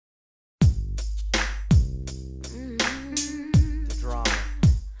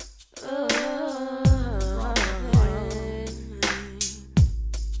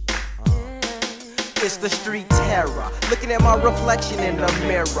It's the street terror, looking at my reflection in the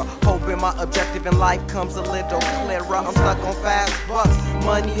mirror, hoping my objective in life comes a little clearer. I'm stuck on fast bucks,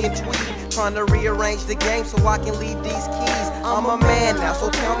 money and tweed, trying to rearrange the game so I can leave these keys. I'm a man now, so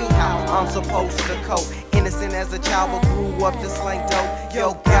tell me how I'm supposed to cope. Innocent as a child but grew up to slang dope.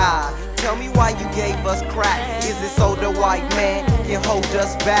 Yo God, tell me why you gave us crack. Is it so the white man can hold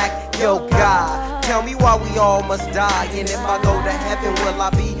us back? Yo God, tell me why we all must die. And if I go to heaven, will I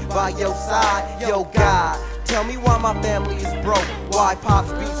be by your side? Yo God, tell me why my family is broke. Why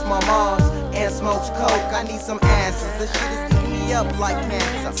Pops beats my moms and smokes coke. I need some answers. The shit is eating me up like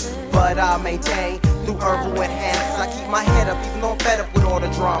cancer, but I maintain through herbal enhancers. I keep my head up even though I'm fed up with all the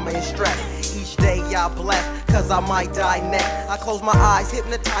drama and stress. Each day I bless, cause I might die next. I close my eyes,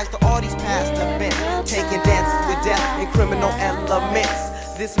 hypnotized to all these past events, taking dances with death and criminal elements.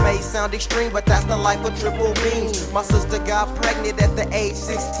 This may sound extreme, but that's the life of triple beams. My sister got pregnant at the age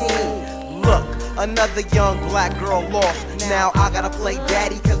 16. Look, another young black girl lost. Now I gotta play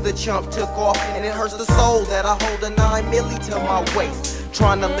daddy cause the chump took off. And it hurts the soul that I hold a 9 milli to my waist,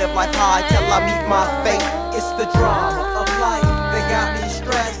 trying to live life high till I meet my fate. It's the drama of life that got me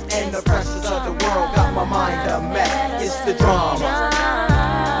stressed, and the pressures of the world got my mind a mess. It's the drama,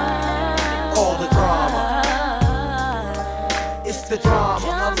 all the drama. It's the drama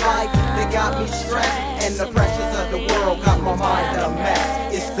of life that got me stressed, and the pressures of the world got my mind a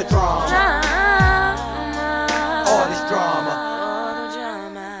mess. It's the drama, all this drama.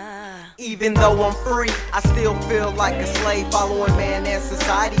 Even though I'm free, I still feel like a slave, following man and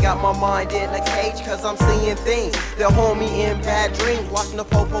society. Got my mind in a cage cause I'm seeing things that hold me in bad dreams. Watching the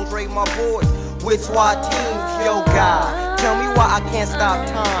popos raid my boys with SWAT teams. Yo God, tell me why I can't stop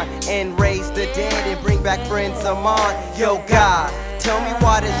time and raise the dead and bring back friends of mine. Yo God, tell me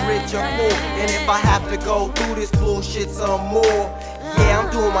why this rich or poor, and if I have to go through this bullshit some more. Yeah,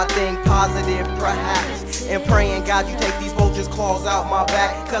 I'm doing my thing positive perhaps, and praying God you take these vultures' claws out my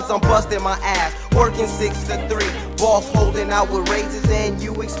back. Cause I'm busting my ass, working 6 to 3, boss holding out with raises, and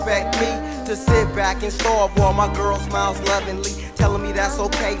you expect me to sit back and starve while my girl smiles lovingly, telling me that's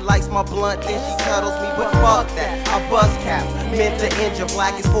okay, lights my blunt, then she cuddles me. But fuck that, I bust caps, meant to injure.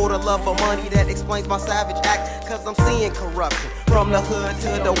 Black is for the love of money, that explains my savage act. Cause I'm seeing corruption from the hood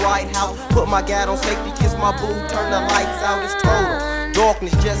to the White House. Put my gat on safety, kiss my boo, turn the lights out, it's total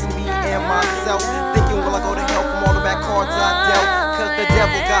darkness, just me and myself. Thinking will I go to hell from all the bad cards I dealt? Cause the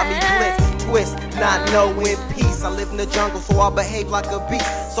devil got me blitzed, twist, not knowing peace. I live in the jungle so I behave like a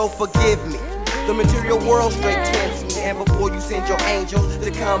beast, so forgive me. The material world straight tempts me, and before you send your angels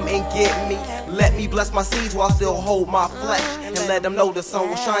to come and get me, let me bless my seeds while I still hold my flesh, and let them know the sun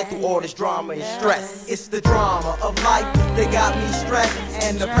will shine through all this drama and stress. It's the drama of life that got me stressed,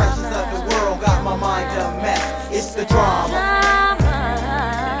 and the pressures of the world got my mind a mess. It's the drama,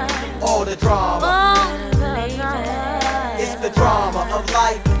 all the drama. It's the drama of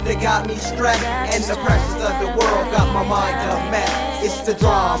life that got me stressed, and the pressures of the world got my mind a mess. It's the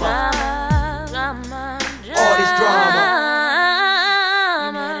drama, all this drama.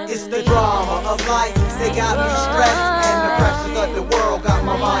 It's the drama of life that got me stressed, and the pressures of the world got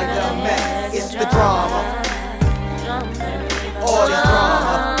my mind a mess. It's the drama, all this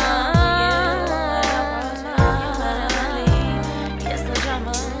drama.